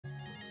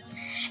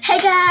Hey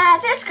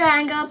guys, it's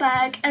Grango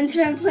back, and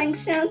today I'm playing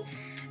some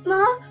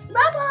more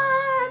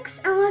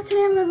Roblox. And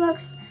today in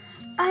Roblox,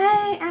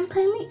 I am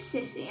playing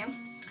Meepcity.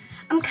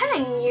 I'm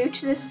kind of new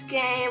to this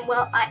game.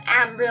 Well, I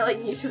am really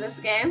new to this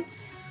game.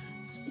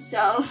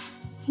 So,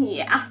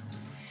 yeah.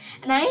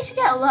 And I need to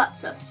get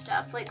lots of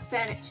stuff, like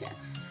furniture.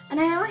 And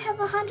I only have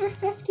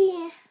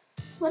 150,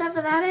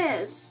 whatever that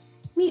is,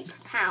 meep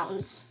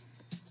pounds.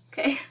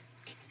 Okay.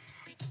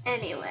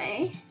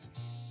 Anyway,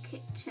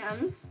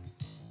 kitchen.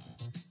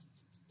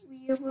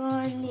 We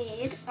will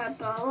need a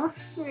bowl of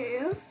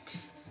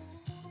fruit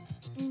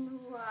in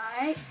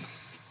white.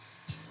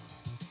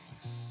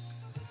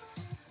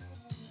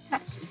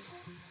 Patches.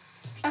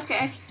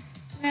 Okay,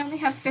 I only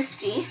have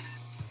 50,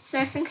 so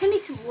I think I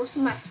need to water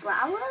my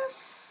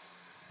flowers.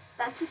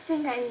 That's a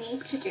thing I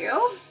need to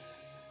do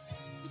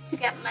to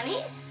get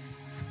money.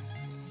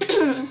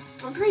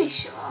 I'm pretty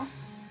sure.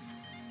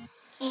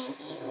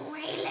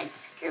 Anyway,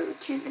 let's go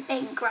to the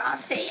big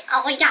grassy.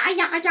 Oh yeah.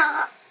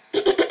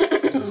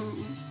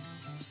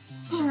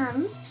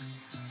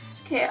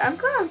 Okay, I've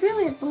got a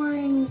really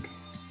boring.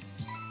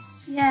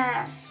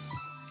 Yes.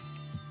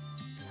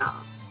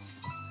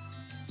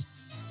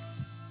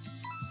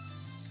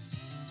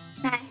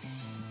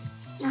 Nice.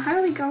 Now how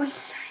do we go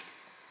inside?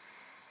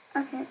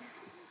 Okay.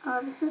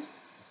 Oh, this is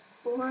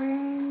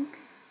boring.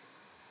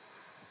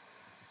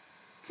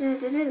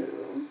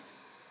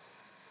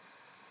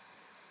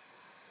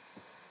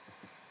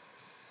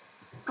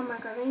 Oh my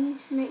god, I need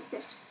to make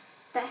this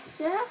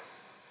better.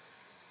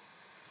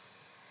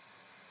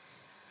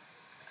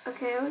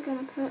 Okay, we're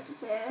gonna put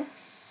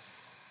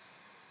this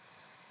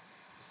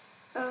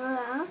over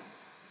there,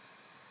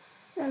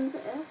 then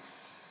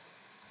this,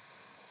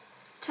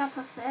 top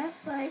of it,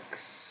 like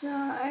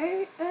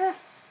so,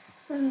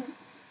 then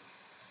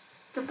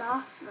the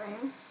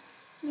bathroom,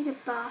 need a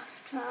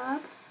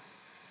bathtub.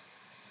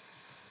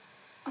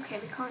 Okay,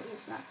 we can't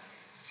use that,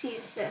 let's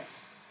use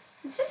this.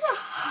 This is a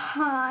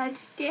hard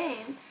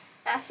game.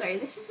 Sorry,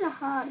 this is a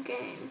hard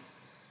game.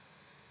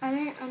 I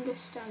don't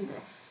understand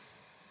this.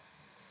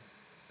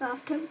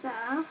 Bathtub there.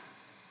 I'm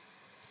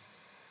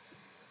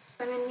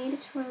gonna need a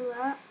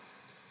toilet.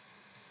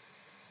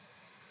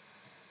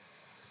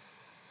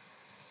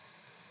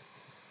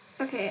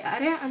 Okay, I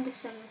don't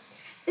understand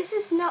this. This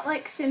is not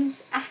like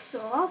Sims at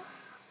all,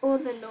 or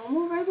the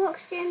normal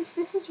Roblox games.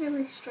 This is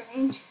really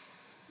strange.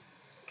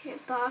 Okay,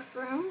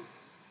 bathroom.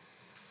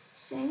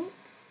 Sink.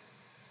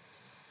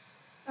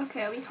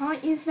 Okay, we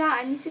can't use that.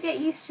 I need to get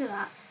used to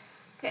that.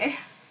 Okay.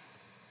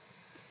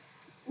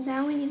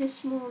 Now we need a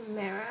small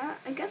mirror.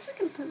 I guess we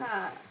can put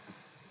that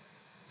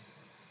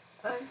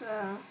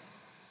over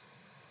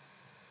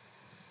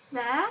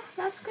there.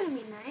 That's gonna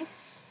be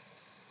nice.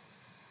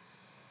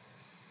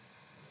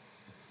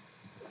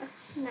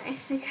 That's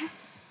nice, I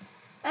guess.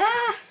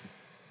 Ah!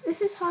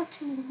 This is hard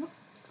to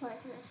play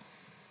this.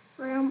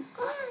 Room.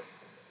 Oh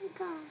my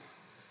god.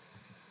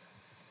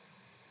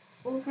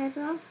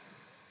 Wallpaper.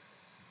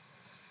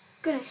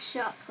 Gonna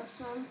shop for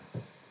some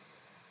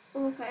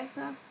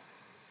wallpaper.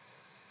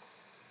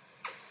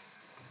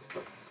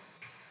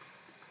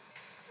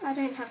 I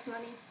don't have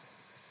money.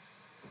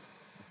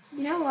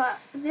 You know what?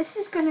 This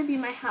is gonna be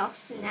my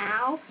house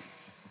now.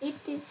 It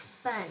is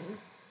fun.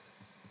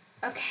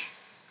 Okay.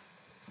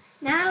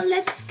 Now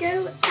let's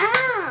go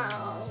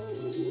out.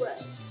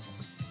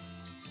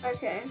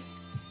 Okay.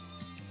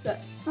 So,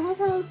 5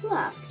 hours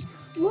left.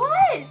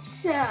 What?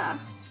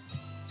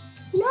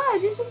 No,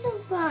 this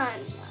isn't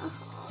fun.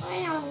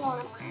 I don't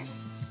want to.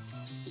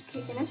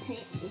 Okay, gonna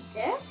paint with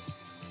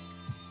this.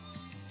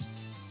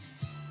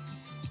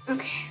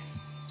 Okay.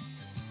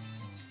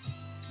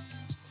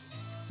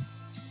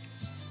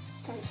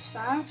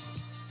 Transfer.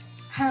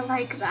 I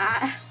like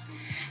that.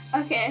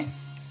 Okay.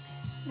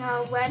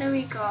 Now where do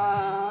we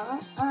go?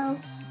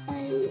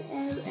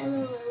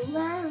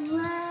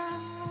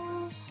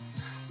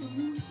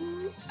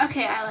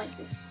 Okay, I like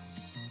this.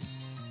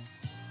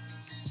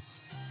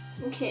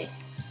 Okay,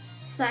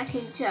 so I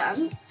can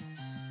jump.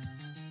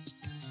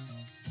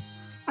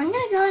 I'm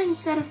gonna go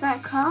inside of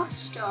that car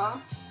store.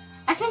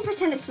 I can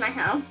pretend it's my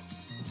home.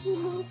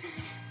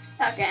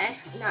 Okay,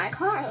 no, I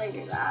can't really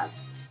do that.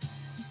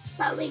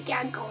 But we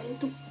are going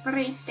to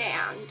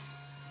pretend.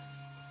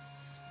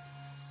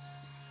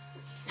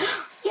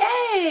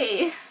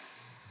 Yay!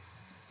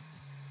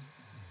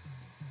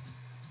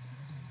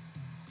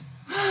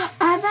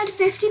 I've had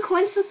 50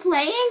 coins for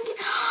playing.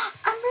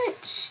 I'm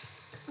rich.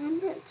 I'm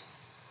rich.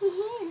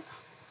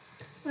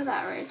 Not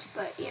that rich,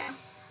 but yeah.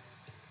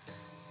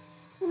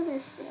 What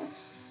is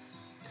this?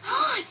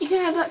 You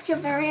can have up your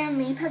very own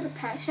meep at the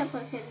pet shop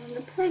located in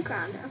the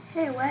playground.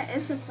 Okay, where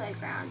is the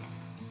playground?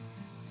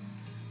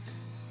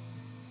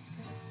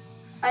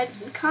 I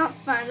can't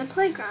find the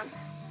playground.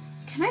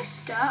 Can I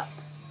stop?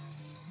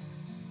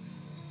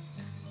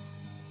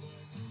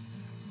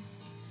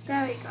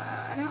 There we go.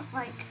 I don't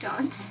like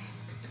dancing.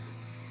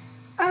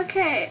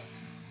 Okay,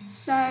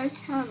 so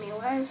tell me,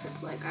 where is the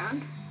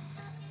playground?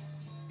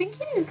 I think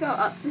you need to go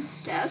up the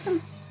stairs.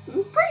 I'm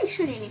pretty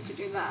sure you need to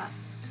do that.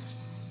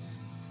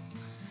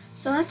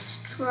 So let's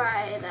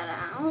try that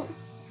out.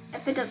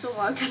 If it doesn't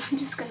work, then I'm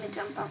just gonna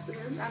jump up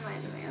because I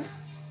might move.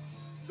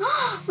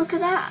 Look at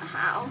that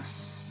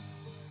house.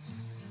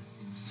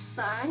 It's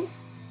fun.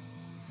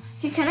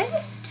 Okay, can I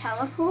just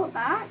teleport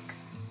back?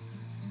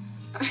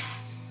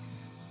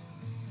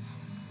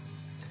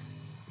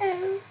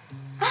 Oh.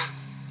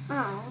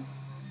 Oh.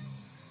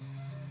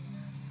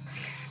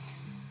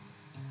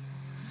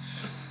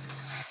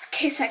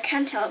 Okay, so I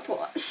can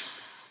teleport.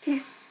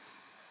 Okay.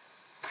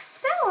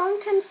 It's been a long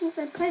time since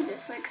I played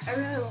this, like a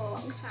really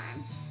long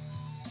time.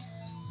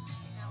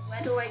 Now,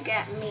 where do I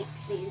get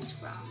Meepcitties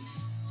from?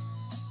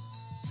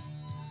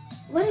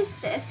 What is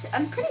this?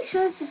 I'm pretty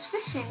sure this is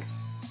fishing.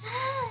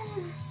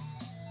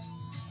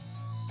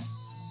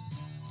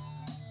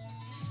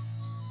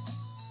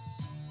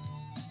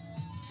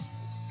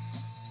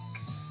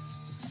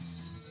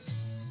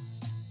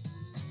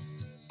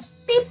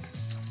 Beep.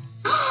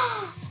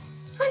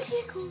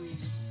 20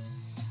 coins.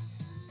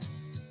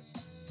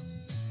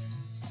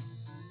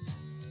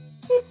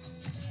 Beep.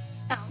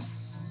 Oh.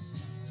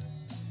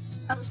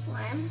 That was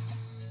lame.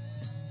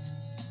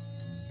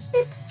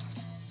 Beep.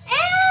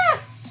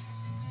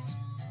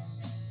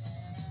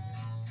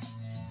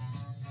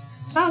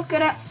 Not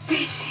good at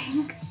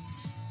fishing.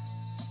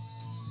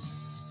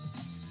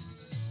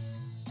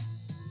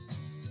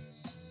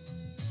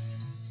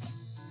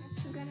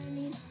 Guess we're gonna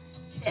need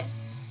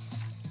this.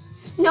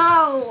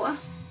 No!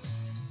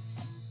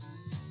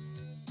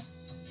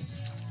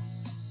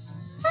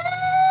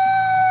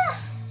 Ah!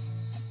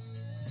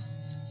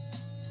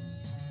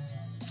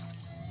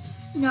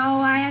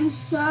 No, I am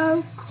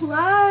so close.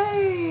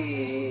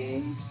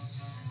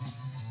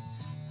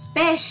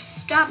 Fish,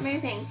 stop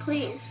moving,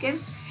 please.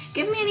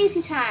 Give me an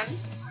easy time.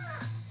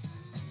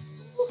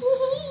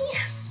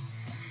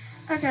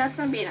 Okay, that's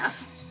gonna be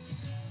enough.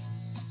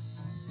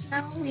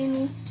 Now we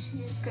need to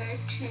go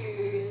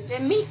to the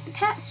meat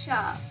pet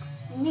shop.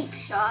 Meep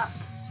shop.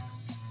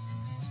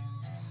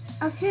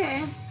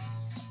 Okay.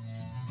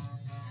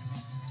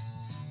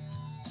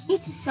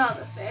 Need to sell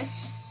the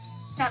fish.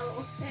 Sell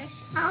the fish.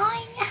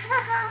 Oh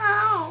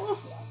no!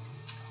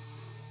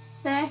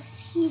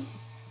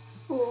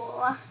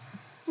 34.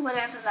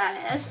 Whatever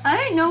that is. I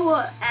don't know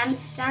what M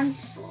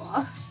stands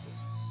for.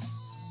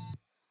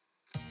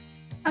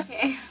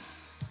 Okay.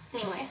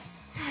 Anyway.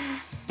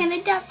 Can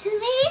adopt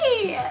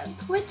me!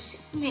 Which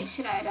meep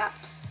should I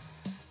adopt?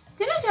 I'm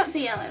gonna adopt the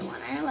yellow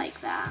one. I like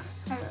that.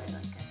 I really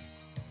like it.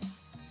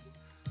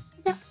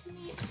 Adopt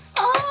me.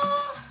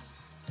 Oh!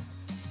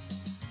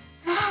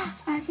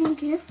 I can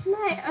give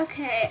my...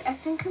 Okay, I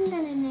think I'm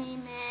gonna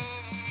name it...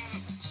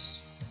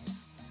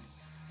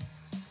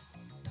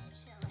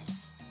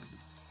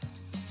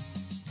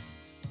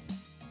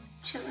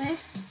 Chili.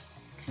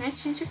 Can I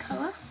change the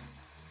color?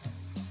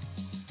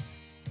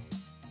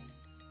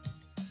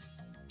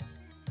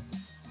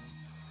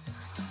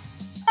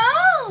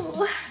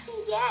 Oh!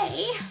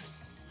 Yay!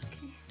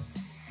 Okay.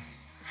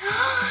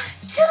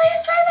 Chili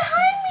is right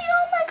behind me!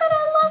 Oh my god, I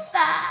love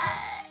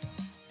that!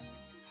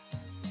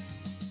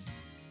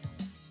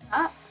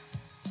 Up.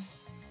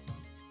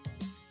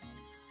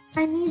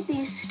 I need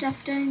these stuff,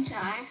 don't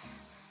I?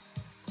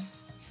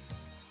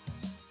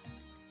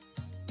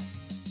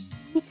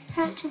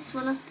 Purchase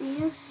one of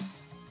these.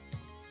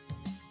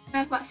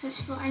 I bought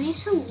fish for. I need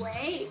to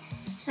wait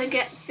to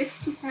get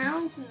 50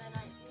 pounds and then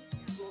I need to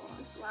get more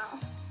as well.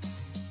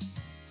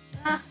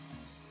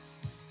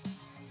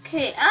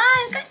 Okay,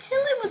 I've got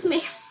Chili with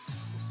me.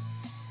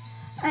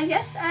 I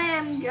guess I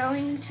am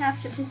going to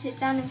have to put it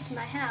down into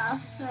my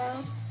house,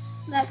 so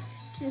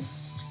let's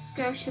just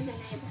go to the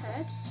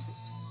neighborhood.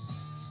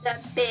 The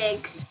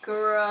big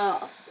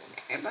grass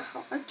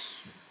neighborhood.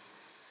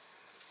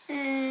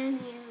 Anyway.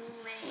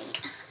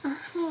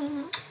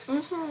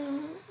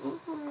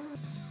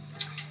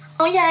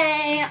 Oh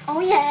yeah, oh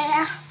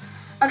yeah.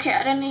 Okay,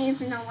 I don't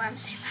even know why I'm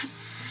saying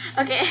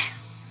that. Okay,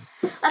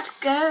 let's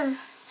go.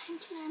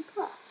 99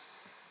 plus.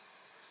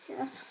 Okay,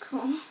 that's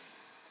cool.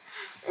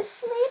 They're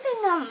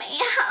sleeping on me.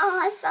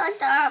 Oh, it's so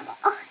adorable.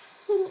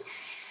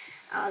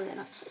 Oh, they're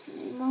not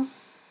sleeping anymore.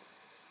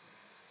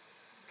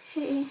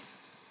 Okay.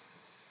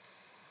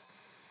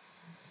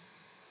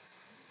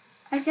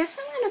 I guess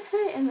I'm gonna put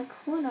it in the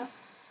corner.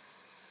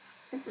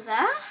 Over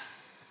there.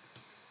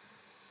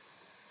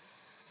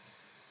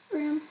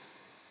 Room.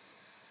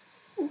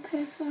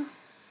 Wallpaper.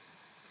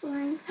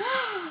 Flooring.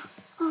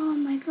 Oh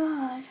my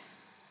god.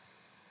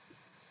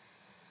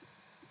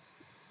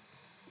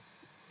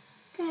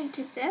 Gonna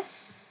do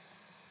this.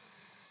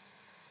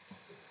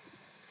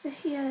 For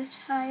here,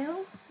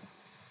 tile.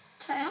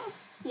 Tile?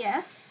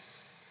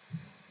 Yes.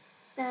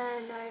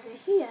 Then over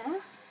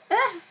here.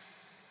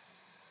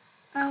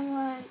 I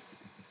want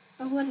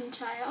a wooden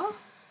tile.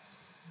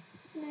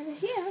 And over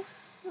here,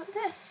 like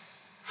this.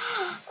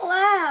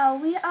 Wow,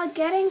 we are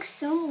getting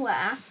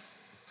somewhere.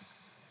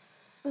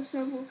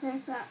 Also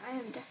wallpaper, I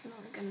am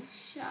definitely going to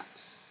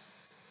shops.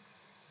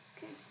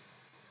 Okay.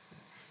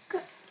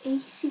 Got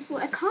AC4.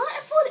 I can't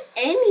afford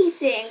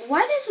anything.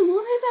 Why does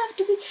wallpaper have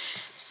to be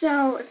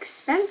so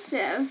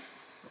expensive?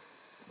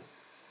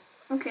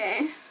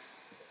 Okay.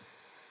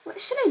 What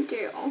should I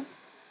do?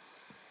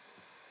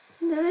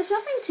 there's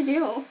nothing to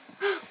do.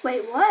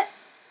 Wait, what?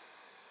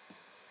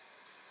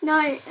 No,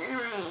 I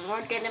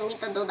didn't mean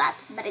to do that,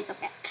 but it's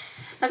okay.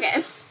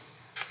 Okay,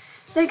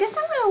 so I guess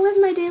I'm gonna live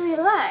my daily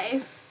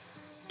life.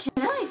 Can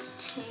I like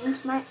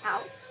change my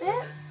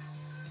outfit?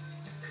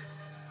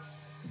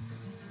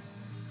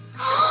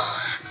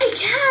 I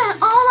can!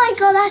 Oh my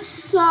god, that's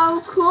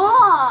so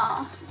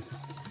cool!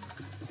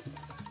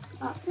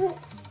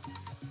 Outfits.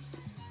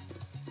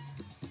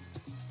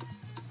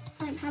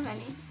 I don't have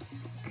any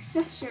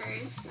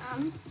accessories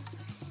though.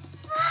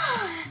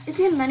 Is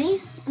it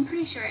money? I'm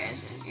pretty sure it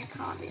isn't. It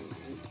can't be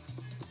money.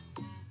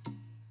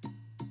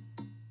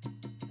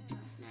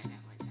 No, I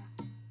don't like that.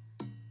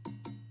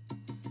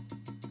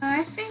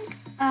 I think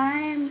I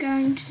am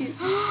going to do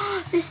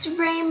this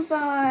rainbow.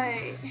 Nah.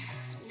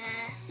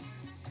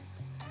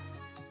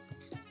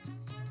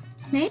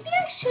 Maybe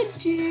I should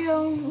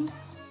do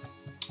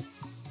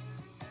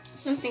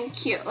something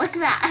cute like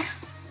that.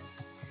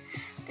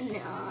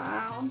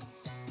 No.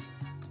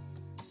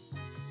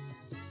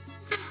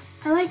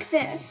 I like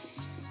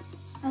this.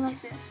 I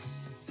like this.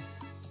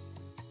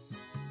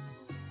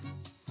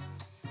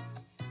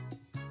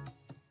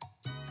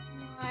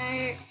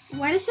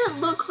 Why does it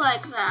look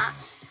like that?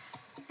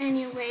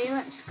 Anyway,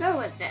 let's go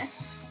with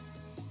this.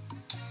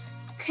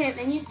 Okay,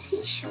 then your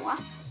t-shirt.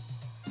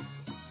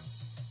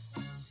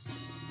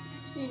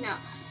 Actually, no.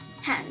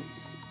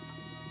 Pants.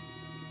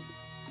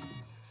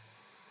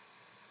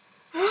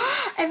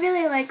 I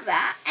really like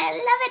that. I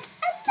love it.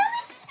 I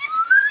love it.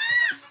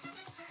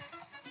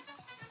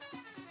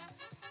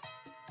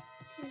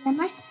 And then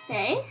my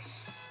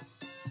face.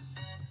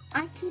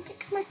 I can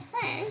pick my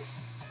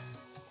face.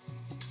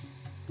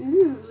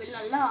 Ooh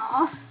la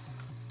la.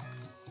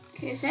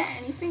 Okay, is there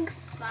anything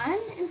fun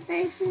in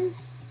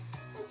faces?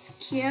 That's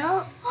cute.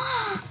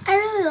 I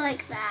really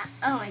like that.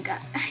 Oh my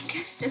god. I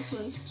guess this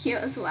one's cute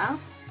as well.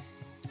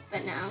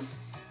 But no. I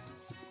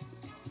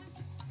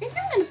think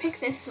I'm gonna pick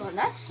this one.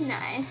 That's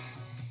nice.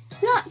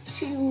 It's not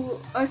too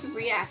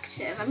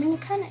overreactive. I mean,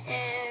 it kind of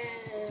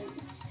is.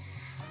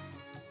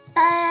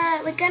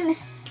 We're gonna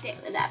stick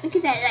with that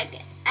because I like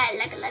it. I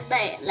like it like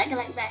that. Like it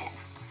like that.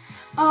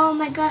 Oh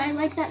my god, I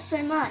like that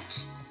so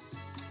much.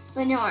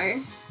 But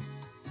no.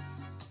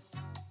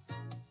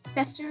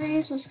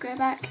 Accessories. Let's go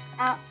back.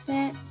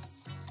 Outfits.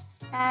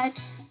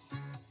 Add.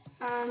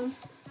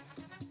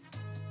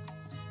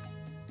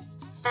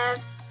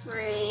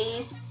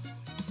 Every.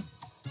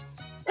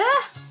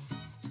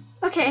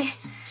 Okay.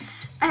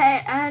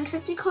 I earned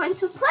 50 coins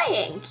for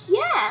playing.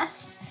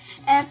 Yes.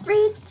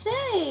 Every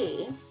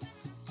day.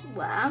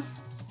 Wow.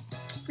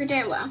 Every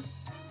day, wow.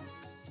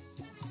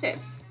 So,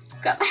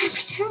 go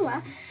every day,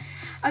 wow.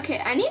 Okay,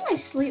 I need my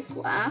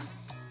sleepwear.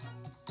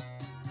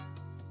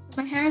 So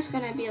my hair is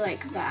gonna be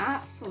like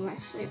that for my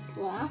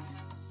sleepwear.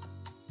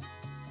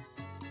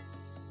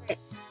 Wait,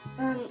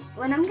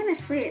 when I'm gonna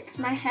sleep,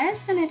 my hair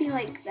is gonna be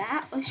like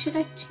that, or should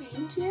I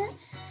change it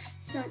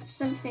so it's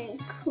something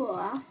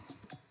cooler?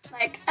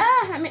 Like,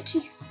 I'm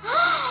itchy.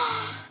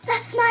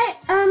 That's my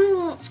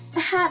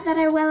hat that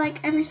I wear like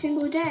every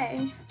single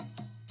day.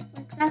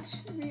 Like,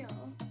 that's real.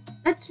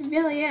 That's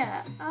really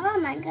it. Oh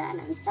my god,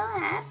 I'm so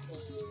happy.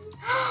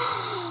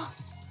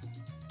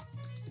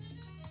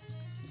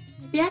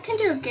 Maybe I can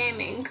do a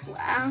gaming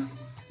wear.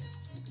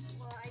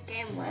 What I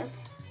game with.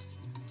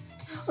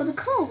 Or the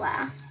cool wear.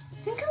 I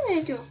think I'm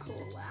gonna do a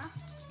cool wear.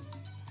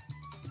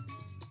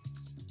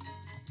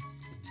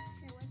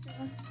 Okay, where's the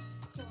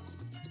cool?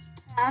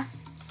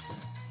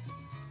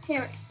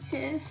 Here it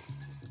is.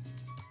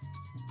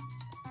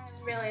 I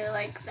really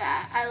like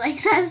that. I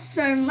like that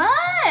so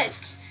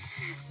much.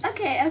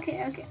 Okay.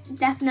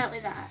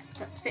 Definitely that.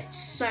 That fits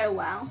so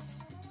well.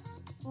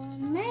 Or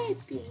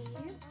maybe.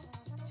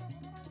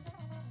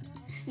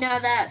 No,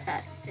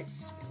 that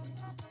fits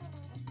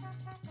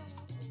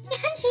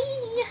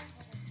really well.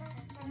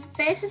 My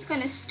face is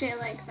gonna stay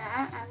like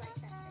that. I like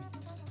that face.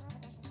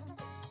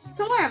 You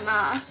can wear a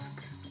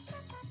mask.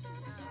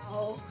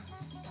 No.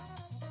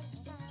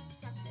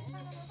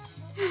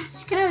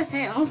 She can have a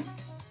tail.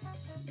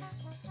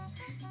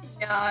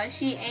 No,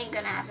 she ain't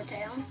gonna have a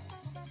tail.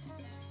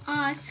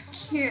 Oh, it's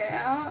cute.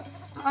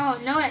 Oh,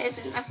 no it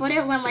isn't. I thought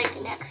it went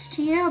like next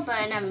to you,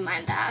 but never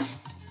mind that.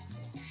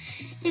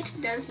 It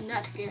does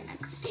not go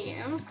next to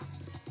you.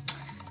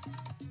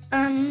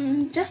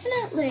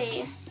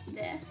 Definitely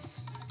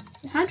this.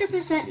 It's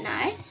 100%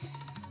 nice.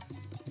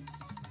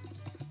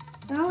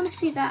 I want to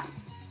see that.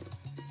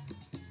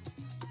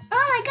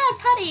 Oh my god,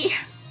 putty!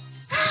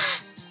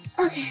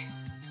 Okay.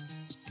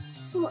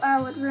 Oh,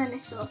 I would run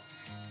this off.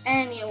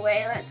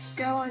 Anyway, let's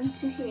go on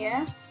to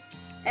here.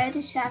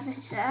 Edit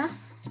avatar.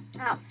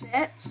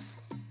 Outfits.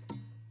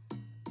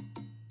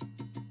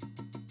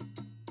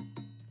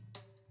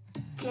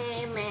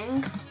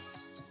 Gaming.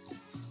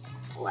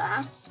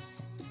 Wow.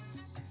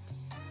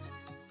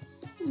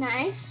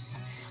 Nice.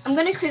 I'm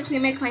gonna quickly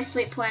make my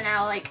sleepwear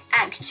now, like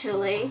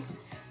actually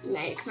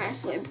make my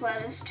sleepwear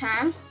this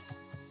time.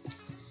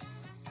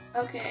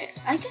 Okay,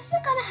 I guess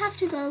I'm gonna have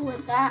to go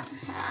with that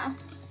hair.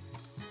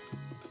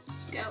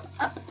 Let's go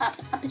up,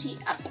 uppity,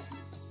 up,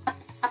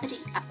 uppity,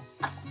 up,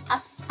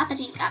 up.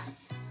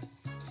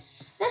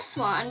 this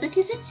one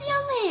because it's the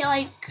only,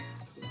 like,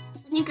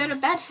 when you go to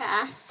bed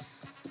hat.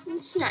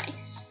 It's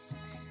nice.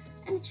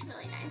 And it's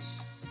really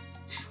nice.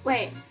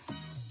 Wait.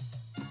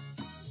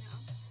 No.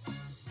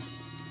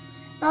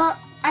 But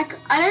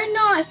I don't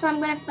know if I'm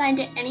gonna find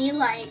any,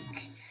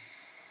 like,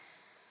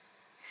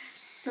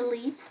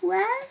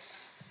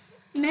 sleepwears.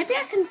 Maybe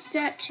I can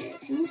search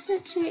it. Can you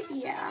search it?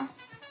 Yeah.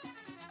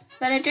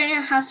 But I don't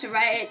know how to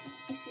write it.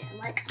 You see,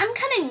 I'm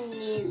kind of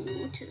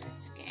new to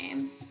this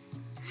game.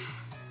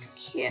 It's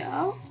cute.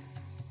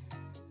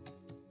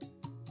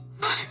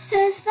 So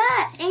is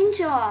that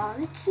Angel?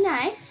 It's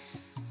nice.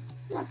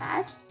 Not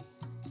bad.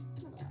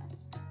 Not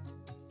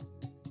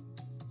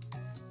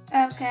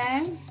bad.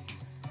 Okay.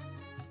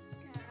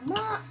 Come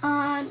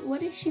on.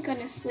 What is she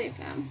gonna sleep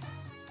in?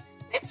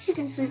 Maybe she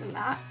can sleep in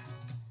that.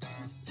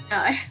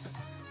 No.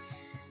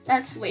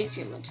 That's way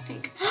too much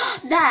pink.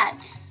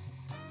 That!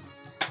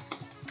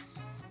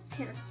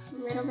 Okay, that's a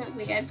little bit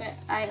weird, but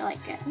I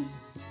like it.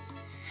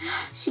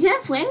 She can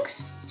have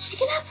wings? She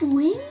can have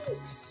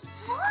wings!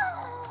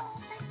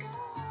 Oh my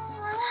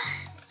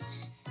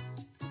gosh.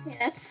 Okay,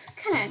 that's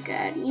kind of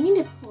good. You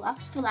need a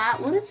plus for that.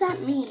 What does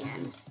that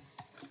mean?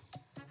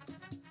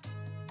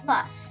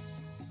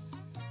 Plus.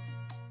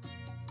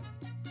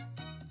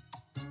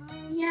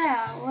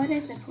 Yeah, what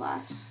is a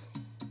plus?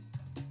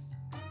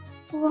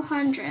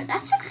 400.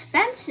 That's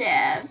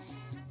expensive.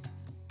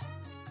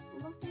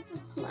 Look at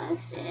the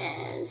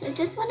pluses. I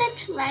just want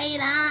to try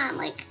it on.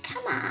 Like,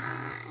 come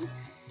on.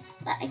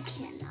 But I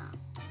cannot.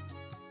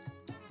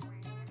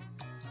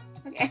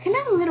 Okay, I can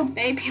have a little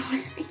baby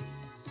with me.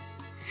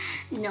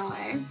 No.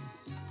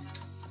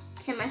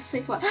 Okay, my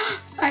sleepwear.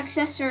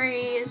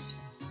 Accessories.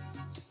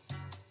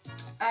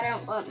 I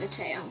don't want the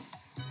tail.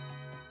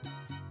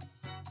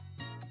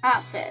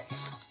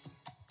 Outfit.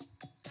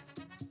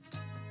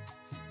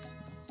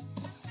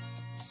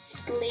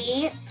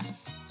 Sleep.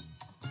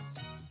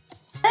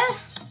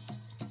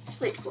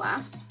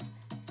 Sleepwear.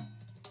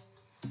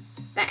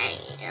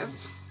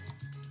 5.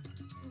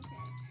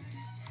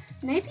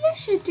 Maybe I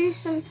should do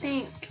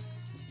something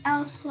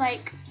else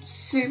like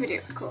super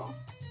duper cool.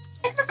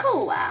 Like the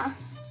cool wear.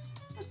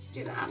 Let's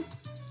do that.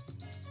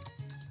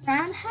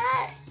 Brown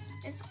hat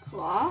is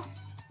cool.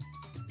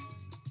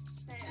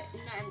 But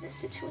not in this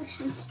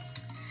situation.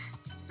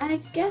 I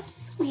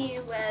guess we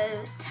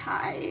will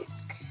take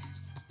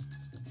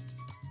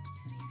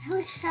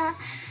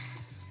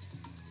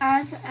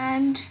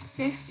and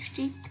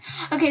 50.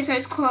 Okay, so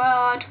it's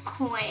called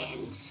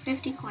coins.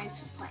 50 coins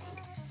for playing.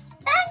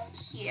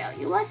 Thank you.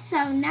 You are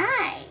so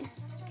nice.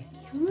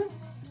 Game. I'm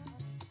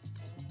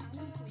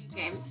gonna call you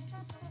game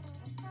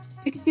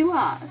because you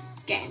are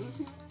game.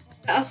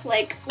 So,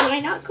 like, why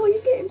not call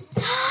you game?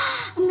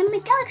 I'm gonna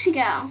make Galaxy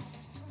Girl.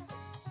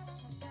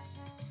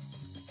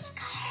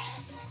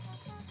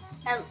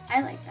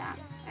 I like that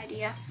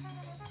idea.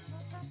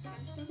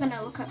 I'm still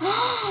gonna look up.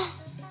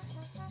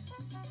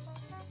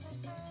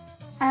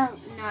 Oh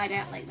no, I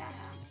don't like that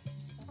hat.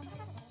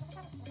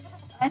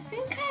 I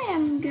think I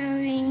am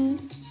going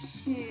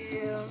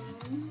to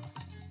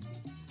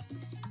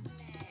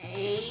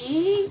make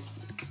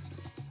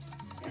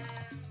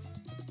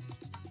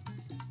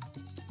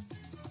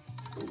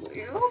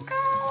blue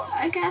girl.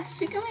 I guess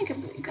we can make a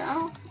blue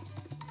girl.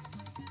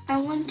 I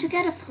want to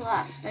get a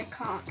plus, but I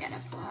can't get a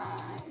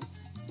plus.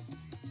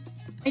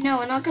 Wait, no,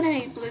 we're not gonna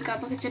make blue girl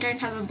because I don't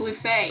have a blue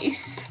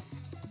face.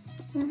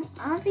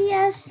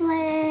 Obviously.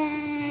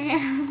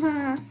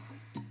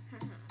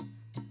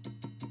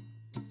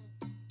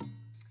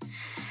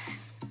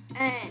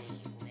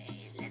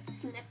 Anyway,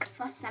 let's look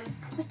for some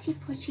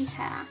pretty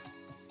hair.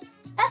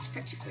 That's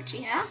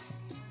pretty hair.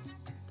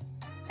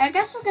 I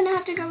guess we're gonna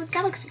have to go with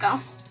Galaxy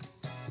Girl.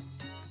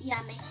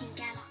 Yeah, making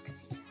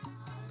Galaxy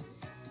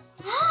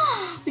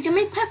Girl. We can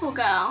make Purple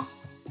Girl.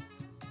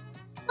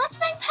 Let's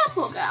make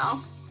Purple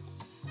Girl.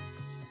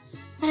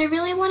 But I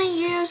really want to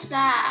use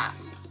that.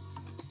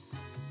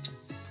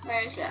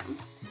 Where is it?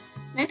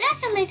 Maybe I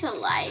can make it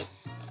light,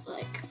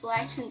 like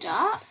light and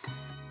dark.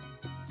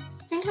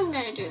 I think I'm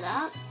gonna do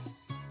that.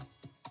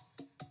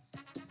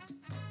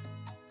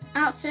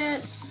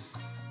 Outfit.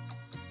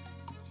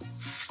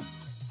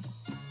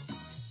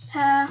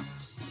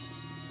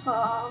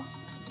 Purple.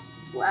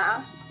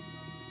 Wow.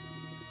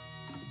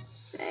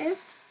 Save.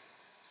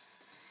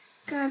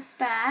 Go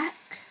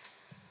back.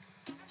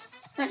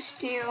 Let's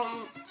do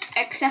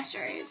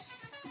accessories.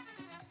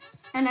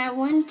 And I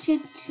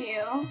wanted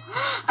to,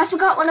 I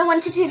forgot what I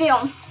wanted to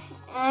do.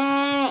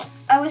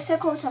 I was so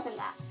caught up in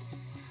that.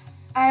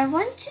 I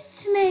wanted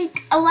to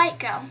make a light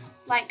girl.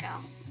 Light girl.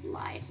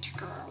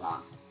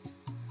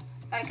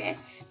 Okay,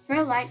 for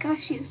a light girl,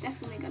 she's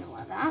definitely gonna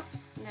wear that,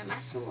 no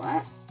matter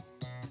what.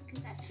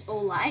 Because that's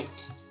all light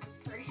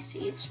and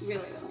pretty. It's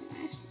really,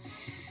 really nice.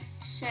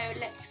 So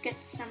let's get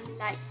some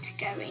light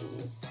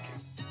going.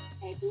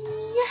 Maybe.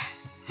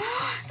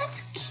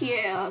 That's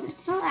cute.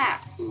 It's not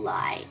that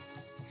light.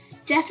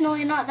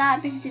 Definitely not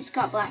that because it's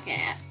got black in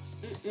it.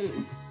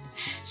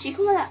 She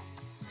can wear that.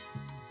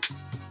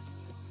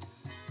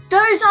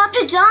 Those are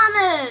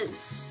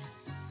pajamas.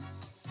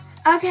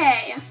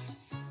 Okay.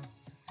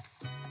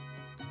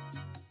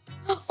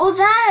 Oh,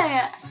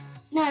 that.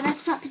 No,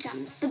 that's not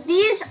pajamas. But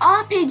these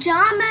are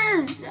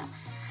pajamas.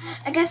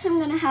 I guess I'm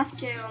gonna have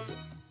to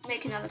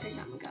make another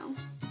pajama go.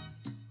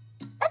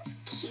 That's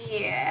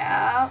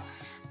cute.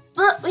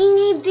 But we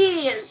need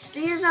these.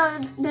 These are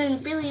the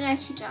really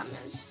nice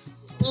pajamas.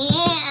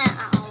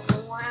 Yeah.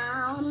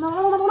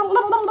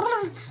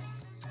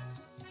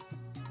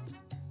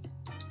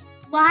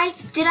 Why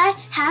did I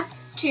have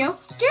to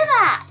do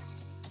that?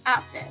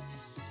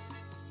 Outfits.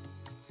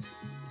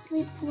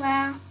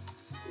 Sleepwear.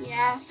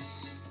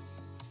 Yes.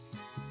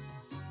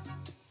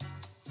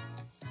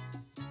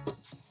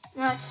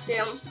 Let's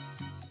do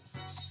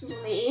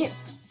sleep.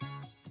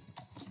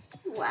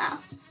 Wow.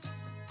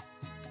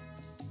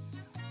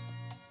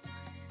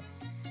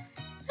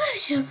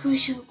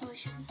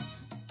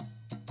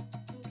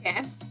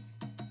 Okay.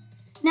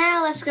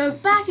 Now let's go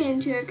back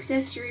into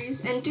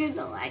accessories and do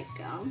the light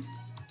go.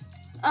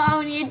 Oh,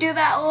 we need to do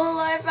that all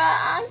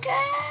over.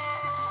 Okay.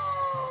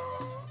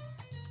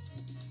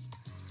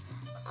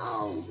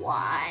 Oh,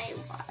 why?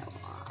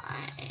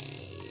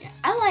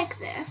 I like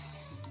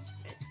this.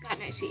 It's got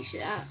no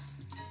t-shirt.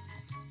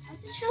 I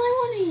just really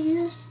want to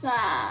use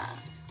that.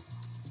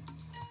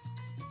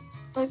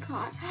 I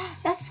can't.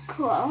 That's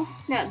cool.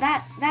 No,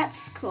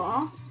 that's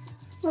cool.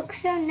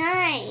 Looks so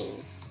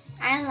nice.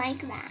 I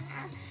like that.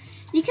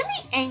 You can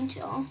be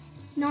Angel.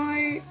 No,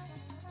 I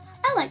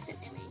like the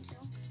name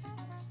Angel.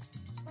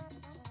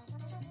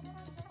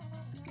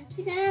 Guess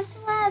you're gonna have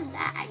to wear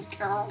that,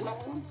 girl.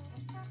 No,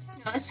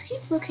 let's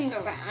keep looking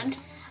around.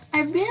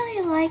 I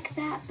really like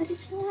that, but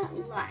it's not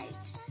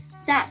light.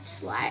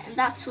 That's light, and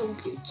that's all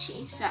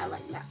Gucci, so I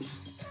like that.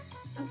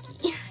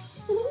 Okay.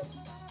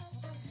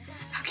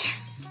 Okay.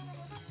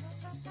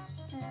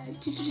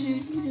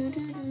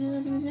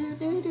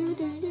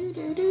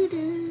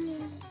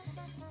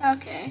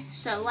 Okay,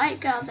 so light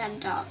girl, then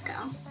dark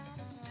girl.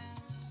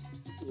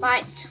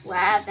 Light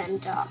wear, then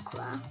dark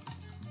wear.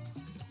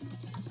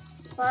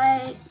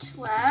 Light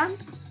wear.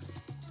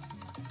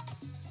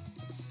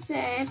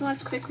 Save.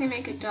 Let's quickly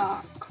make a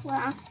dark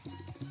wear.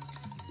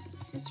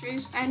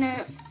 Accessories. I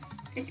know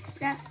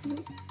exactly.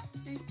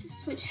 I have to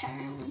switch hair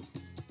around.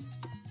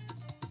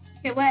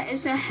 Okay, where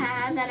is the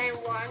hair that I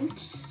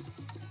want?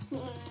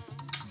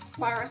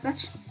 Where is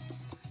it?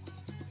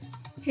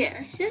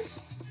 Here it is.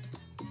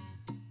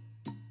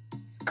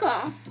 It's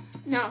cool.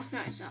 No,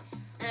 it's not.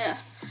 Ugh.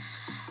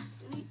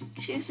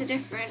 Choose a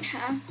different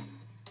hair.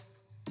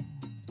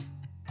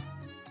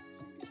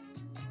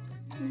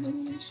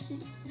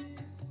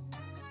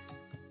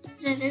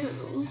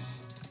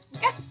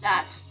 Guess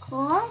that's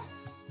cool.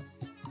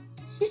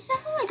 She's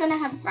definitely gonna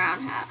have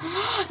brown hair.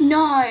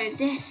 No,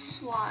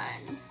 this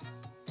one.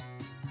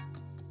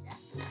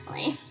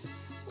 Definitely.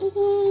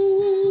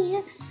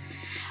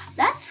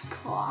 That's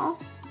cool.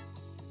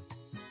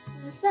 So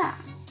what's that?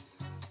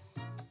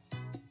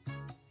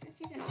 Guess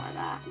you're gonna wear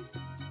that.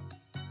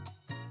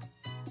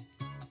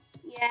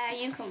 Yeah,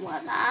 you can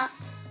wear that.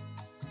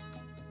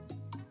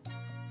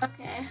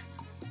 Okay.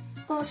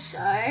 Also,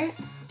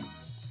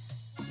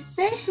 your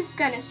face is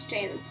gonna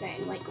stay the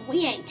same. Like,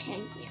 we ain't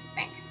changing your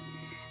face.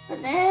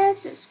 But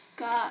this has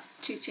got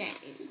to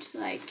change.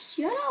 Like,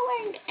 you're not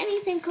wearing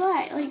anything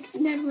light. Like,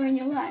 never in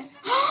your life.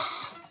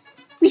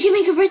 We can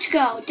make a rich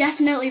girl.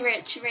 Definitely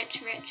rich. Okay,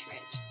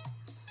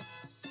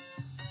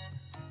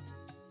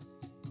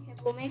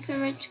 we'll make a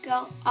rich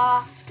girl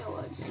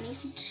afterwards. I need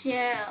to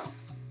chill.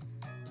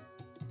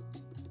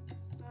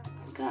 Oh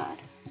my god.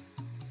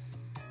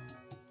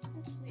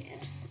 That's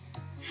weird.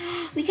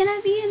 We're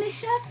gonna be in a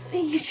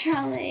shopping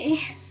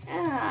trolley.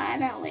 Oh, I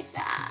don't like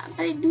that.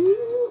 But I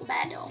do, but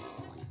I don't.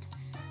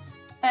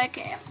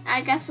 Okay,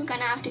 I guess we're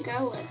gonna have to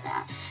go with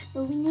that.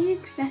 But we need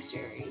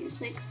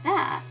accessories like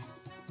that.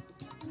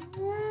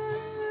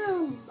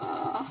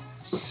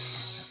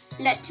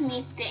 Let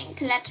me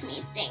think.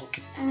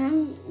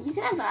 You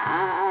can have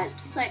that.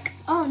 It's like,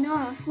 oh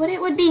no, what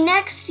it would be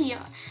next to you.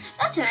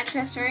 That's an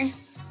accessory.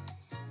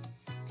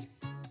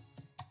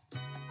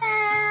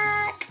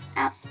 Back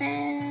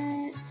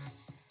outfits.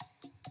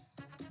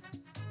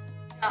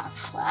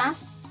 Dark.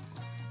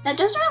 That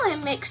doesn't really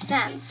make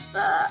sense,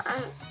 but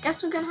I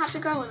guess we're gonna have to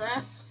go with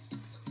it.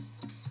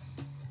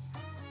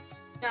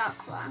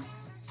 Dark wear. I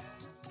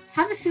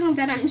have a feeling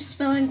that I'm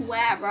spelling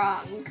wear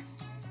wrong.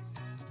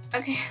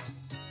 Okay.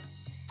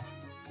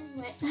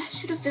 Wait, that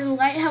should have been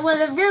light hair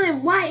with a really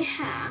white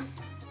hair.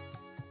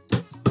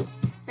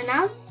 But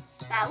now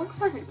that looks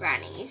like a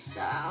granny,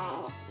 so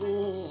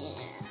yeah.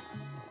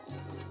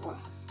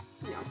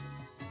 No.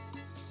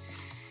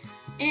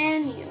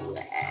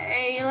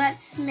 Anyway,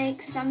 let's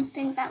make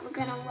something that we're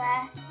gonna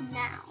wear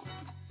now.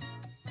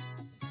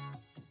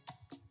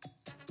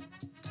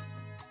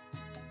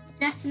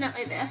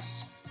 Definitely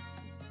this.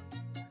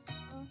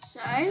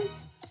 Also, you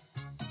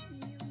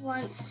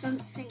want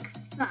something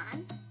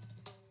fun,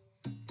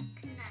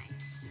 something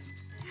nice.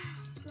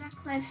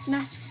 Black Lives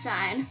Matter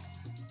sign,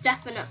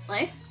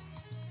 definitely.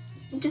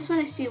 I just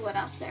want to see what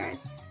else there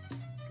is.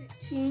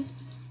 Gucci,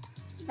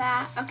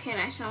 that. Okay,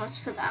 nice. Now let's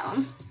put that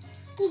on.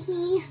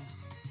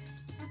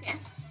 Okay,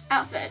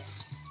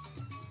 outfits.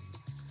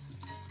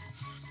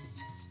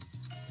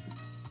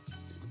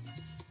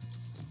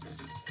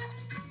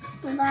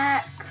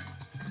 Black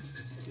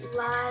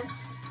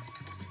Lives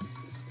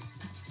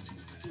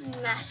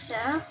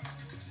Matter.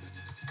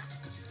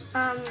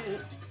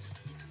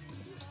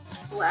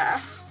 Where?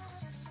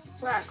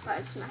 Black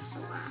Lives Matter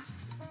where?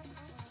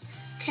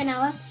 Okay,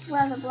 now let's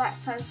wear the Black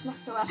Lives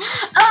Matter wear.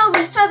 Oh,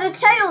 we feather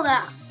tailed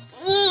that!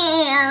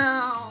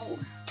 Ew!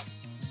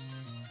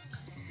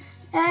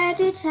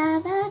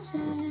 Editor,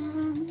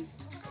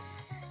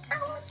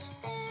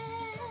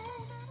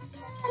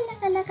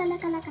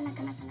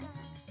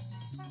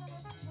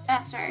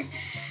 sorry.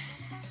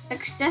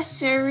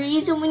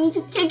 Accessories, and we need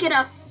to take it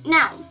off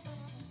now.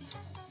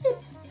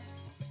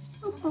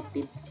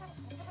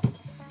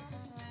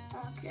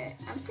 Okay,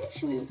 I'm pretty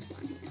sure it's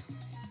one here.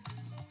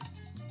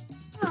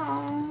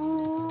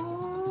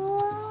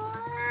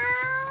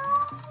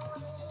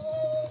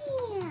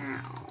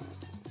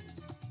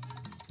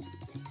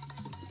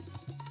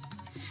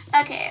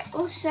 Okay,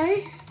 also,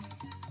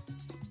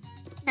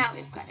 now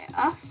we've got it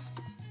off,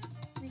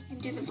 we can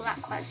do the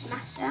Black Lives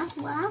Matter.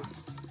 Wow.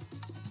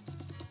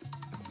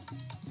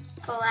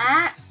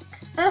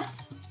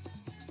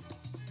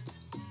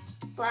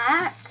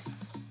 Black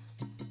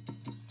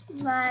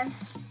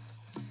Lives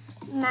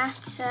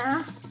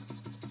Matter.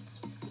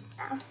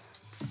 Yeah.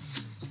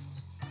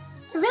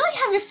 I really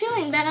have a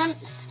feeling that I'm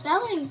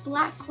spelling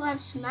Black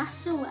Lives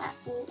Matter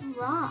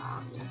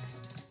wrong.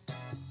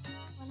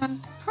 When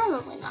I'm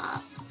probably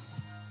not.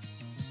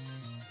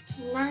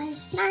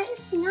 Nice.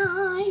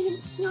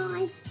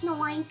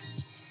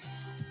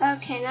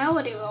 Okay, now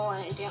what do we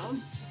want to do?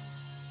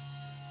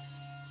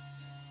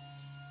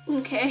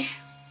 Okay.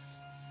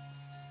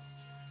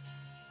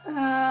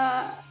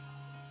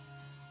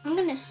 I'm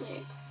gonna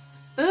sleep.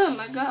 Oh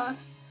my god.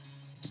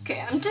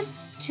 Okay, I'm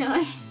just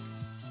chilling.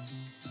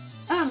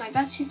 Oh my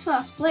god, she's fell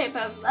asleep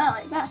over there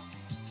like that.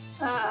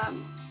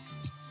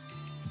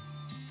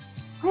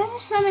 Why are there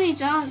so many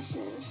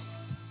dances?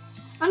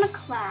 On a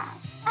clap.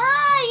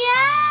 Ah,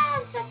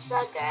 yes! That's so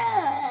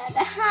good!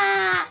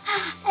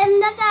 I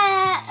love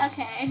that!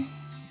 Okay.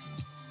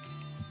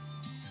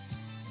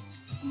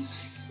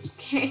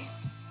 Okay.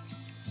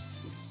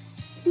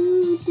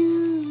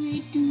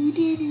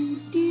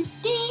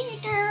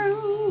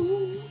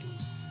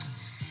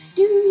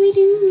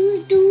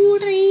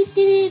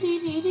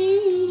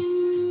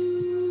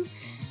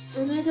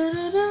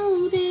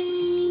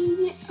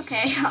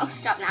 Okay, I'll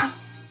stop now.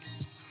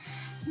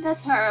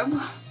 That's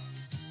horrible.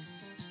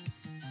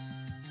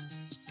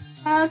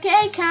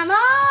 Okay, come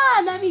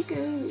on, let me go.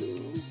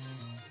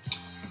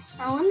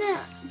 I wanna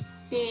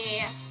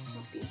be.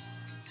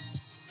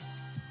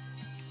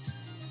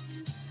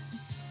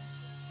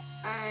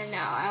 No,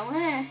 I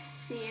wanna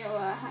see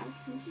what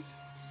happens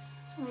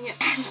when you're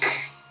angry.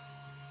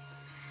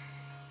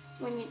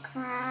 When you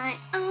cry.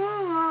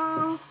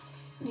 Oh,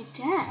 you're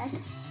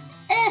dead.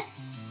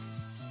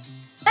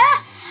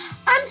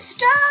 I'm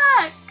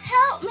stuck.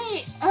 Help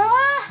me.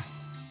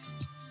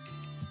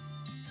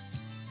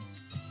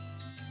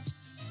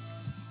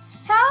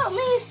 Help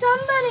me,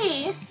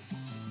 somebody!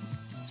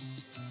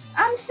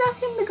 I'm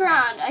stuck in the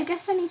ground. I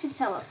guess I need to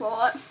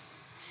teleport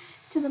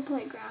to the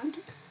playground.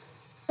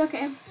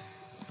 Okay.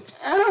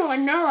 Oh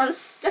no, I'm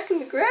stuck in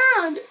the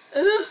ground.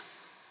 Ugh.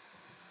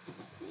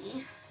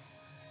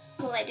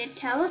 Well, I did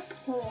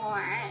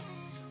teleport.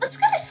 Let's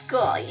go to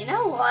school. You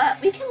know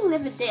what? We can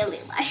live a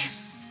daily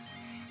life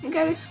and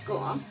go to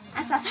school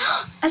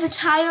as a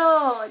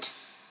child.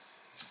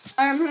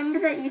 I remember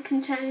that you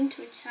can turn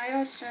into a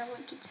child, so I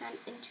want to turn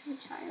into a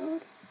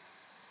child.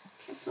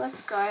 Okay, so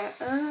let's go.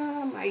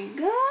 Oh my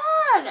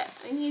god!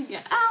 And you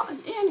get out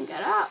and in,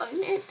 get out and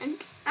in, and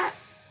get out,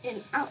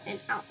 in, out, and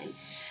out, and.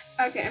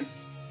 Okay.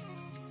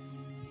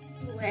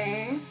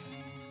 Where?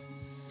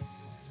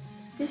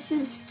 This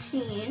is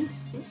teen.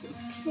 This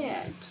is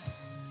kid.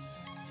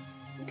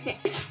 Okay,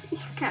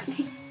 look at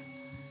me.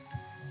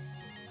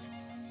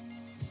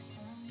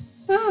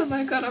 Oh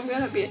my god, I'm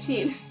gonna be a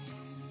teen.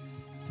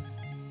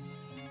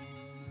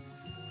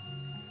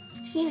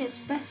 Teen is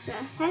better.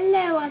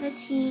 Hello, other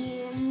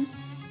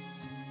teens.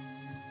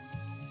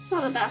 It's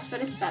not the best,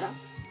 but it's better.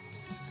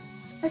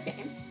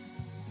 Okay.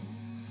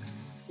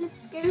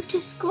 Let's go to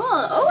school.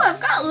 Oh, I've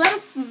got a lot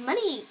of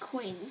money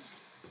coins.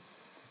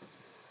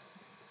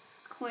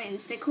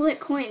 Coins. They call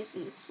it coins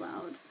in this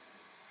world.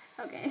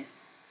 Okay.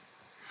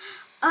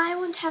 I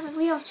want to have a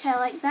wheelchair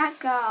like that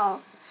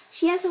girl.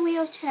 She has a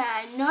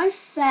wheelchair. No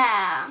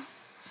fair.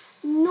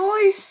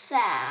 No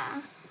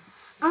fair.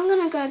 I'm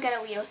gonna go get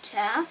a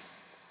wheelchair.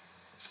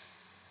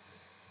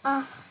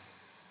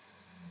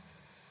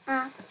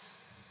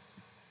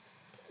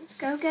 Let's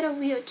go get a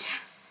wheelchair.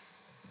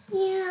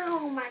 Yeah,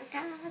 oh my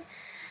god.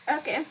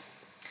 Okay.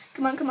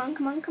 Come on, come on,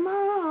 come on, come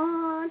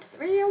on.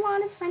 3,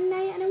 1, it's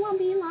Monday and it won't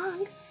be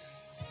long.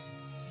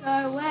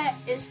 So where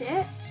is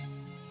it?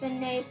 The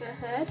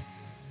neighborhood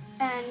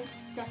and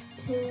the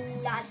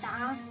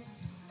plaza.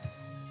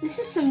 This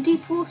is some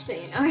deep water,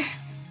 you know.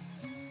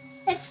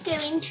 Let's go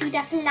into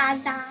the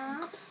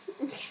plaza.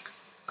 Okay.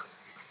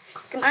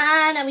 Come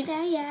on, are we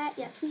there yet?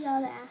 Yes, we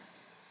are there.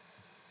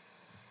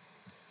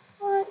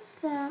 What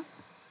the?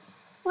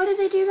 What did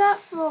they do that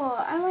for?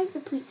 I like the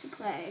pizza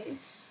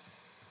place.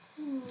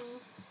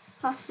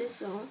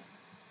 Hospital.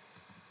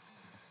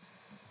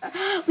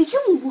 We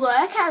can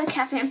work at the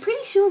cafe. I'm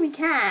pretty sure we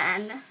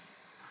can.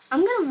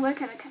 I'm gonna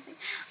work at a cafe.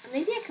 Or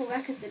maybe I can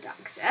work as a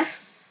doctor.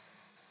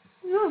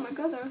 Oh my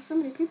god, there are so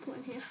many people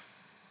in here.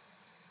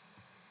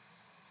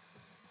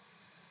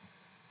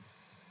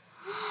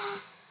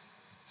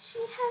 She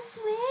has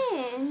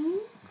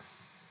wings.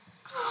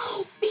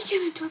 Oh, we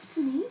can adopt a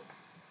meep.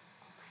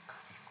 Oh my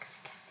god, I'm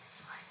gonna get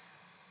this one.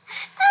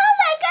 Oh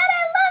my god,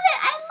 I love it!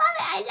 I love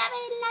it! I love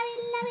it! Love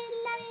it! Love it!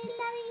 Love it!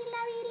 Love it!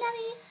 Love it! Love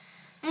it!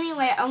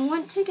 Anyway, I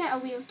want to get a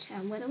wheelchair.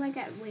 Where do I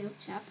get a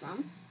wheelchair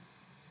from?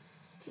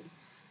 Okay,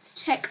 let's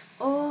check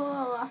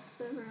all of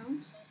the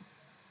rooms.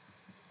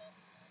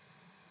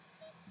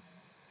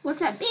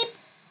 What's that? Beep!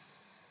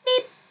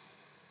 Beep!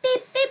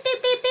 Beep! Beep!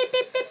 Beep! Beep! Beep! Beep!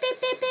 Beep!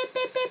 Beep! Beep! Beep!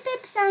 Beep! Beep!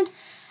 Beep! Sound.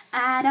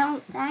 I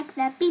don't like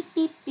that beep!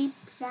 Beep! Beep!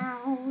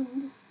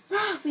 Sound.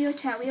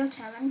 Wheelchair!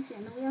 Wheelchair! Let me see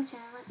in the wheelchair.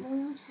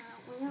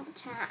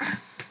 Wheelchair!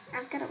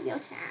 I've got a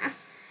wheelchair.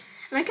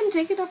 And I can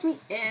take it off me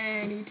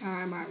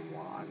anytime I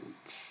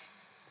want.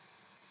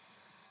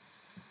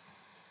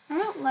 I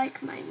don't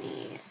like my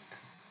meep.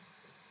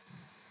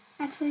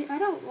 Actually, I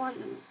don't want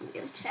a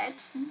wheelchair.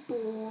 It's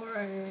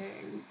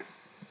boring.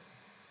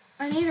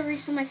 I need to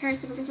reset my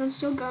character because I'm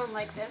still going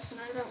like this and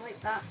I don't like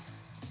that.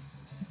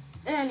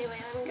 Anyway,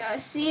 let me go.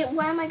 See,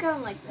 why am I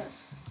going like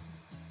this?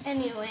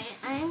 Anyway,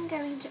 I am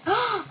going to...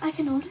 Oh, I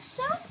can order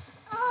stuff?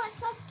 Oh, I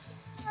love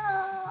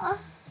you.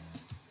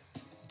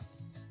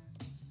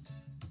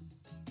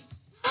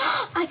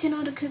 I can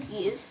order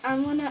cookies. I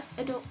want to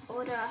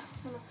order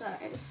one of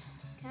those.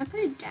 Can I put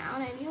it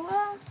down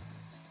anywhere?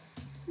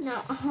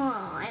 No.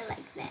 Oh, I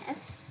like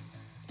this.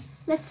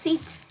 Let's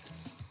eat.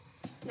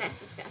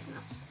 Nice, it's good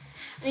enough.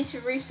 I need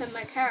to reset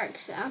my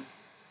character.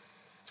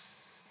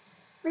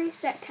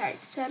 Reset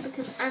character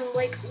because I'm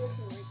like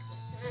walking like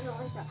this and I don't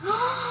like that.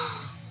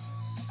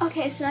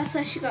 Okay, so that's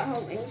where she got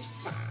her wings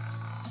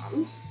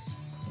from.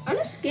 On a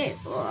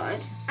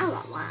skateboard. I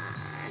want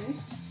one.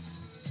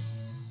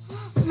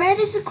 Red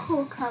is a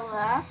cool color.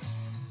 I'm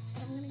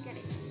gonna get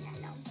it in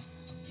yellow.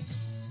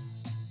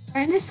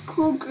 Red is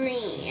cool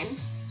green.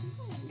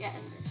 I'm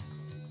getting this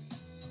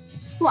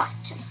cool.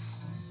 Watch it.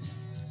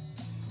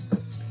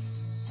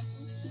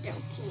 Okie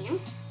dokie.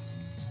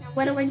 Now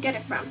where do I get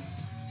it from?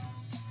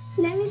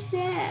 Let me see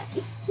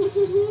it.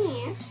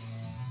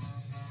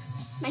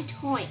 My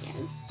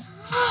toys.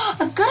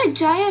 I've got a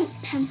giant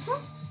pencil.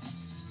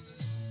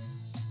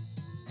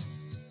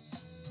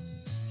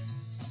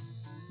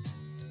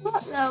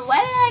 What the?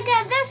 Where did I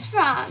get this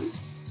from?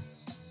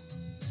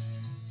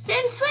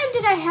 Since when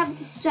did I have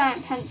this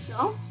giant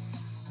pencil?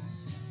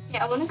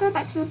 Yeah, I want to go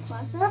back to the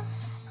plaza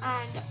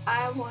and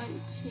I want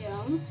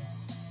to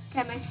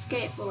get my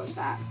skateboard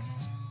back.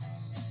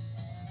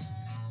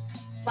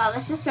 Wow,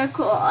 this is so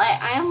cool.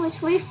 I am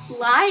literally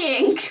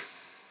flying.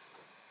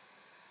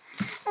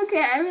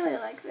 Okay, I really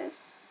like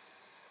this.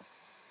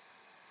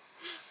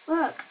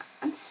 Look,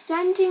 I'm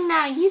standing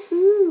now.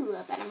 Yoo-hoo!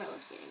 I bet I'm roller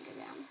skating. Go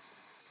down.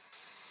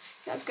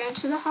 Let's go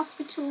to the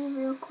hospital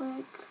real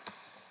quick.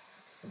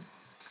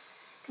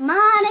 Come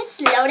on, it's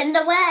loading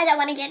the word. I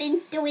want to get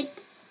into it.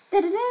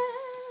 Da-da-da.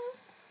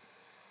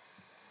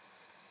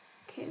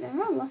 Okay,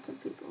 there are lots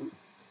of people.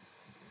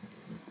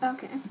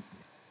 Okay.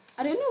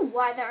 I don't know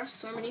why there are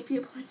so many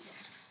people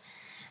inside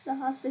the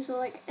hospital.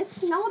 Like,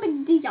 it's no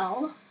big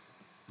deal.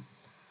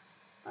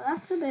 Well,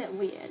 that's a bit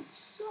weird.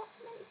 So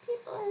many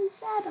people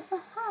inside of the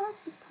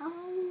hospital.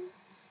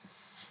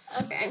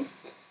 Okay.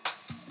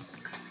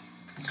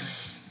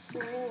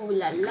 Ooh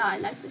la la, I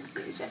like this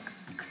music.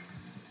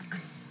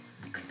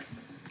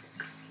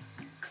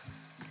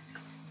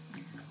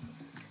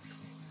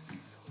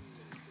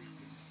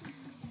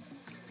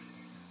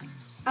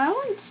 I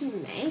want to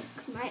make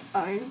my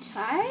own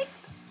type.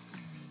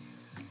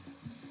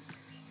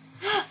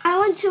 I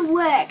want to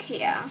work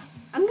here.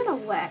 I'm gonna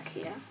work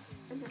here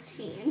as a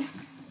teen.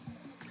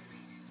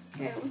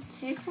 Okay, we'll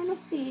take one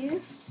of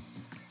these,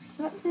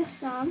 put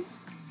this on,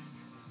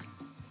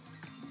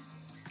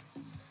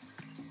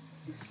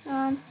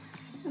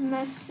 the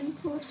most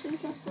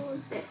important of all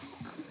this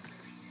on,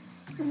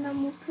 and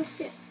then we'll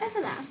push it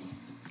over there.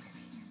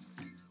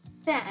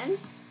 Then,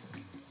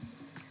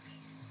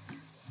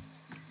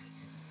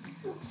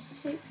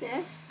 let's take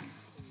this,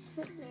 let's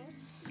put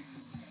this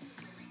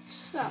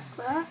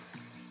chocolate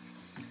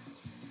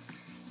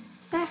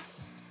there,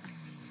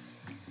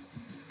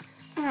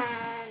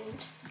 and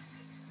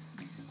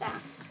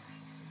that.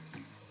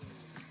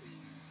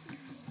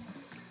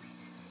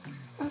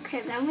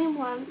 Okay, then we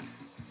want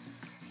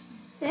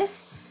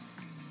this.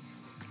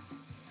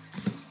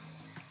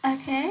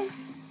 Okay,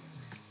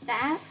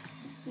 that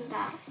and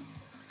that.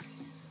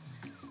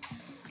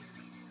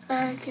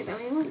 Okay, then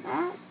we want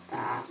that,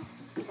 that,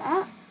 and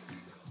that.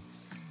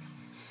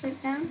 Let's put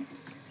it down.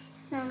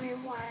 Then we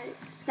want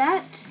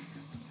that,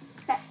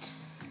 that,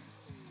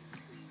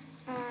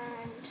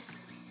 and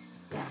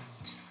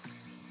that.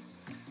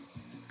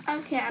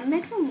 Okay, I'm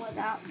making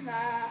without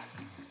the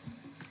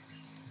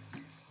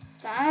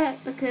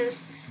that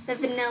because the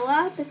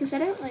vanilla, because I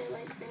don't really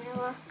like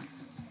vanilla.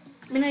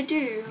 I mean I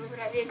do, but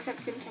at the exact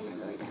same time I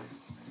really don't.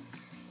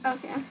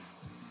 Okay.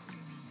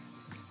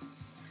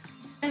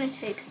 I'm gonna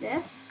take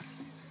this.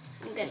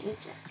 I'm gonna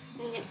eat it.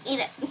 I'm gonna eat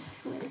it.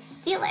 I'm gonna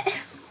steal it.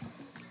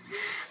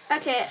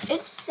 Okay,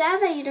 it's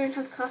sad that you don't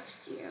have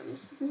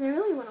costumes because I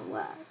really want to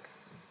work.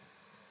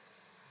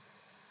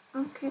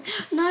 Okay.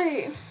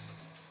 No.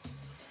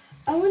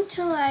 I want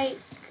to like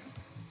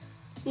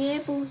be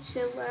able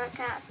to work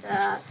at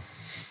the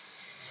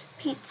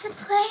pizza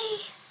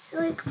place.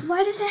 Like,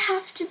 why does it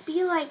have to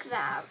be like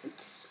that?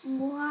 Just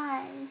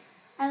why?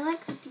 I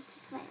like the pizza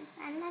place.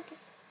 I like it.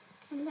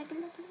 I like it,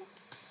 like it, like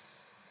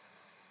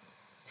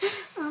it.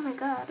 Oh my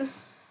god.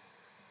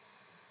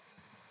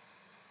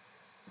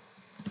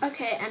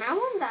 Okay, and I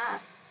want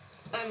that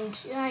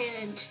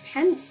giant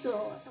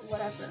pencil or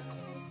whatever.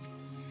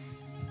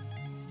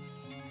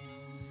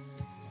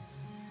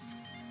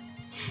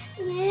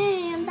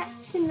 Yay, I'm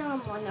back to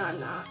normal. No, I'm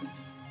not.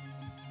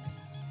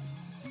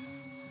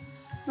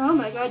 Oh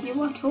my god,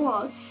 you are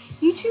tall.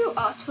 You two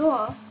are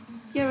tall.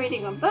 You're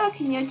reading a book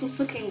and you're just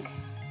looking.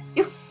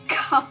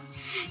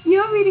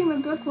 You're reading the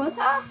book with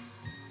her?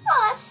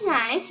 Oh, that's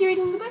nice. You're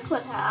reading the book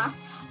with her.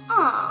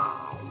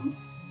 Oh.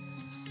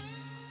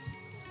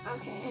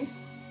 Okay.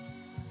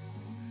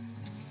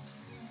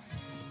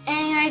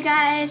 Anyway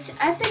guys,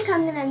 I think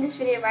I'm gonna end this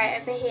video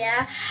right over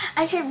here.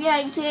 I hope you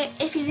liked it.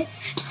 If you did,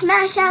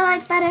 smash that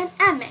like button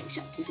and make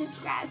sure to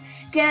subscribe.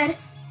 Goodbye.